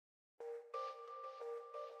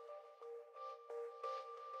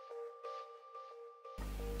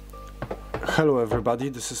Hello everybody,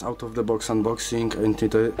 this is Out of the Box Unboxing, and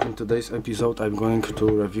in today's episode I'm going to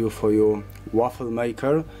review for you Waffle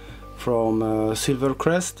Maker from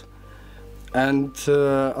SilverCrest. And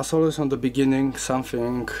as always on the beginning,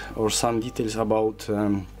 something or some details about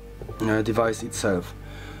device itself.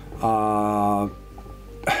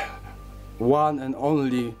 One and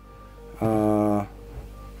only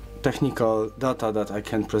technical data that I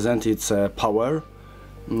can present is power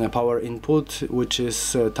input, which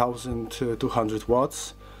is 1200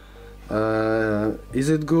 watts. Is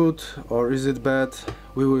it good or is it bad?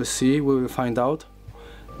 We will see, we will find out.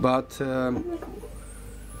 But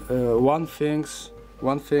one thing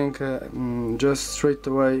just straight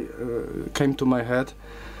away came to my head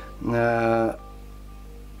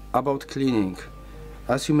about cleaning.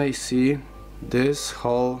 As you may see, this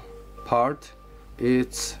whole part,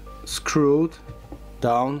 it's screwed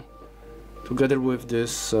down together with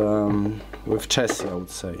this with chassis, I would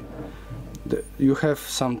say. You have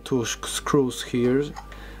some two screws here,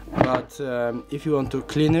 but if you want to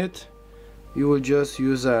clean it, you will just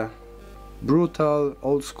use a brutal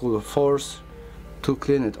old school force to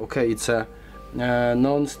clean it. Okay, it's a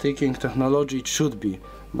non-sticking technology, it should be,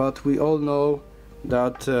 but we all know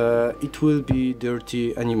that it will be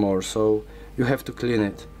dirty anymore, so you have to clean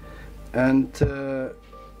it. And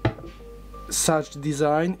such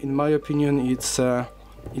design, in my opinion, it's a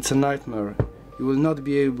nightmare. You will not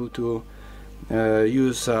be able to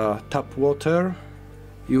use tap water.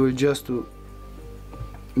 You will just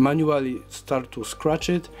manually start to scratch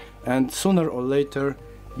it, and sooner or later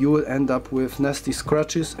you will end up with nasty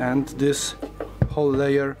scratches, and this whole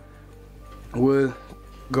layer will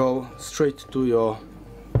go straight to your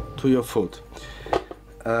foot.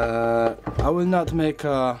 I will not make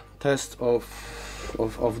a test of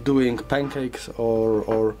doing pancakes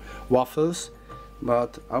or waffles,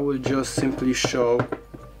 but I will just simply show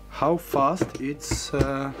how fast it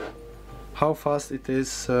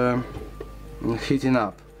is heating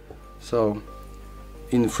up. So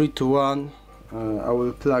in 3, 2, 1 I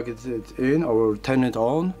will plug it in or turn it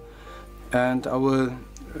on, and I will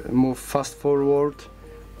move fast forward,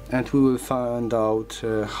 and we will find out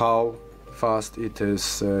how fast it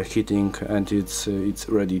is heating, and it's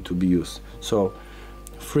ready to be used. So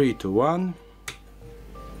 3, 2, 1.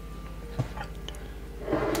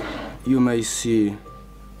 You may see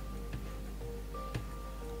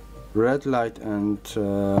red light and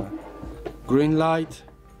green light,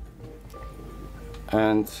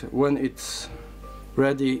 and when it's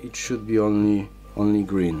ready it should be only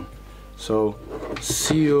green. So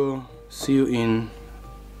see you in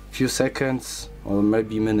few seconds or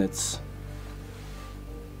maybe minutes.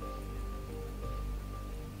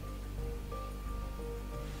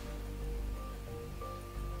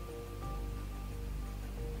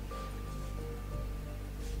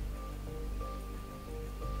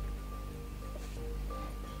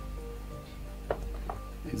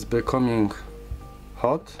 It's becoming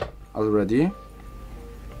hot already.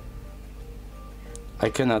 I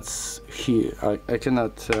cannot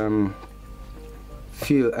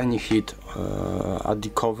feel any heat at the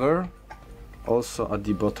cover, also at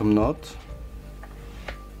the bottom knot.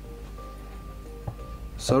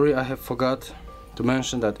 Sorry, I have forgot to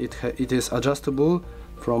mention that it is adjustable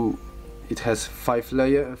from. It has 5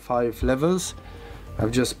 levels.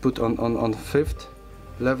 I've just put on 5th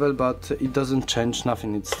level, but it doesn't change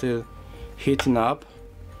nothing, it's still heating up.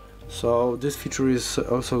 So this feature is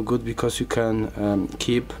also good because you can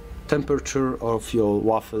keep temperature of your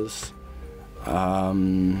waffles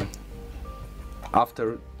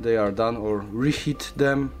after they are done, or reheat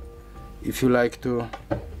them if you like to.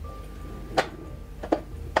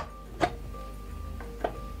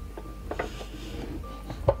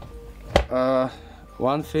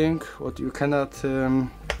 One thing what you cannot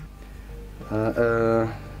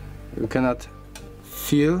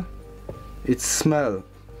feel, it's smell,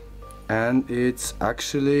 and it's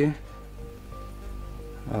actually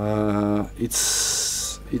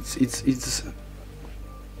it's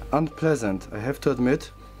unpleasant, I have to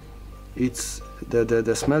admit. It's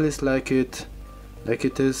the smell is like it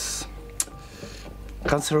is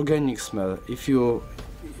cancerogenic smell. If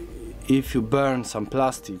you burn some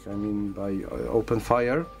plastic, I mean by open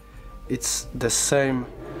fire, it's the same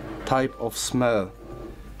type of smell.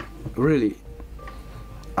 Really,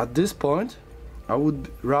 at this point I would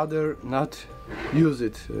rather not use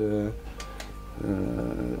it to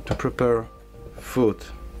prepare food,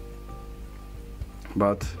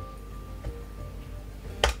 but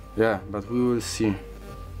yeah, but we will see.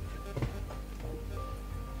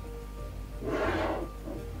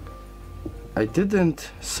 I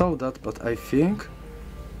didn't saw that, but I think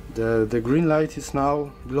the green light is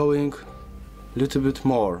now glowing little bit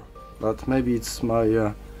more, but maybe it's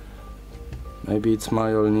my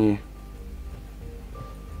only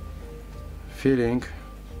feeling.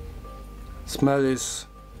 Smell is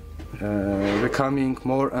becoming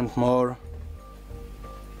more and more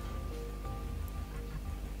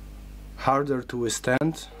harder to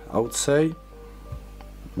withstand, I would say.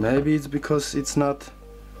 Maybe it's because it's not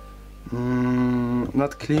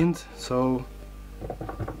cleaned, so.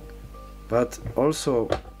 But also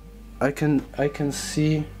I can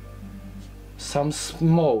see some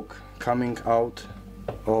smoke coming out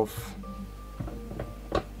of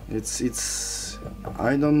it's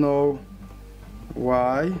I don't know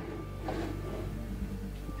why.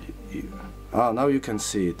 Now you can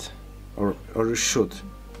see it, or you should.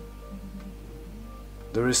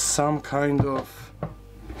 There is some kind of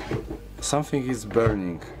something is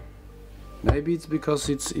burning. Maybe it's because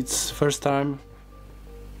it's first time,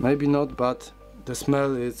 maybe not, but the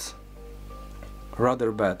smell is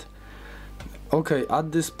rather bad. Okay,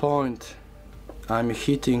 at this point I'm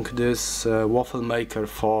heating this waffle maker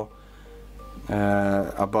for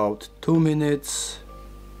about 2 minutes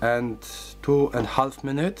and 2.5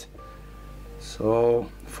 minutes. So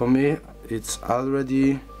for me it's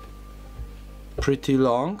already pretty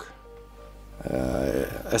long,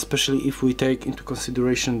 especially if we take into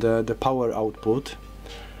consideration the power output,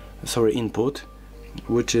 input,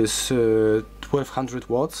 which is 1200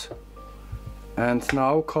 watts. And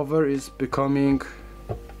now cover is becoming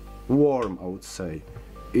warm, I would say.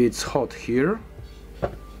 It's hot here.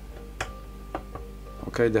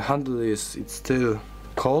 Okay, the handle it's still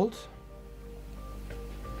cold.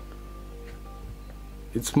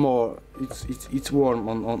 It's warm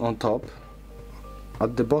on top.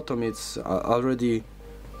 At the bottom it's already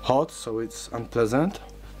hot, so it's unpleasant.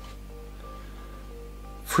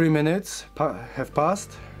 3 minutes have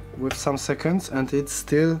passed with some seconds and it's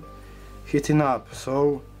still heating up.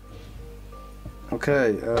 So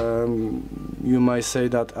okay, you might say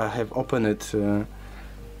that I have opened it,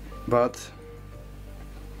 but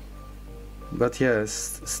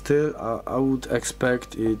yes, still I would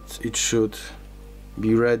expect it should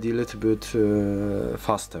be ready a little bit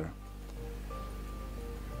faster.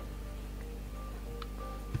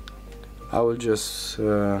 I will just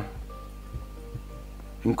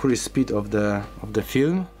increase speed of the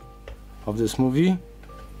film of this movie.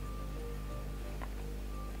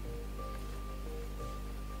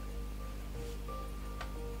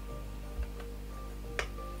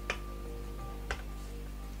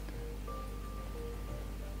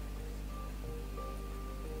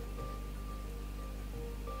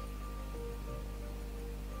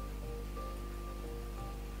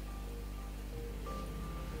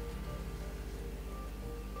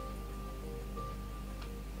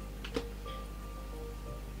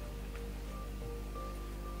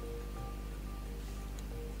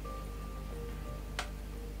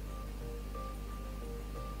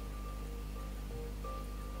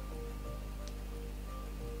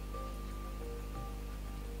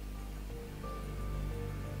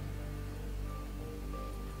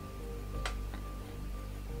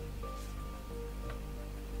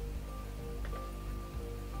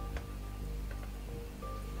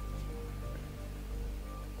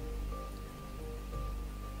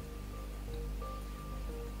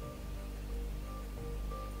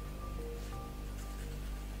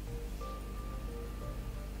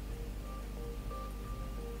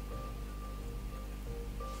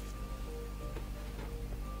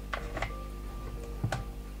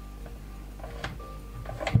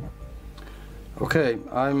 Okay,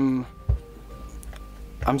 I'm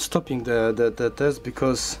stopping the test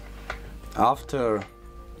because after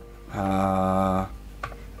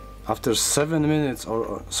 7 minutes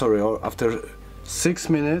or after 6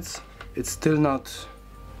 minutes it's still not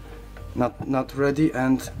ready.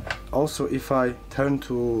 And also if I turn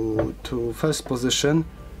to first position,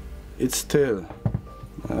 it's still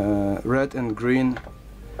red and green.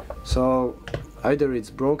 So either it's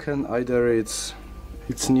broken, either it's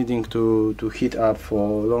needing to heat up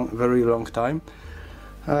for very long time.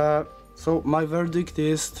 So my verdict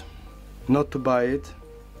is not to buy it.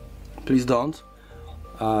 Please don't.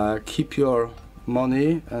 Keep your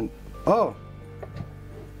money and oh,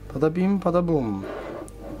 pada bim, pada boom.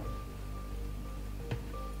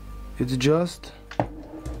 It's just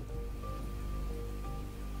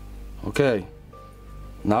okay.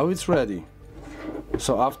 Now it's ready.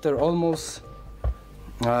 So after almost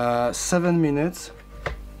 7 minutes.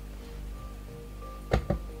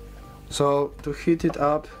 So to heat it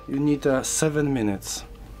up you need 7 minutes.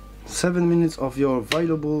 7 minutes of your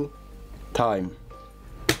valuable time.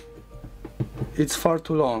 It's far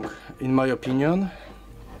too long in my opinion.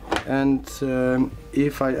 And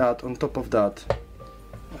if I add on top of that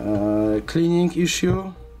cleaning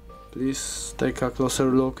issue, please take a closer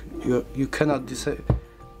look. You cannot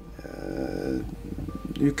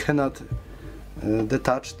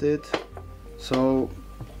detach it, so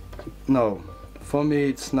no, for me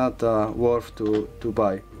it's not worth to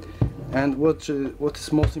buy. And what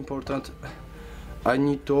is most important, I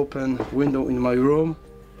need to open window in my room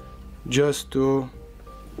just to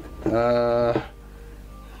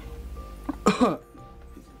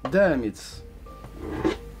damn,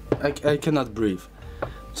 I cannot breathe.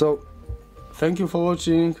 So thank you for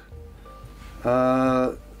watching,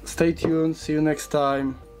 stay tuned, see you next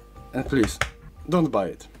time, and please don't buy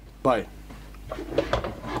it. Bye.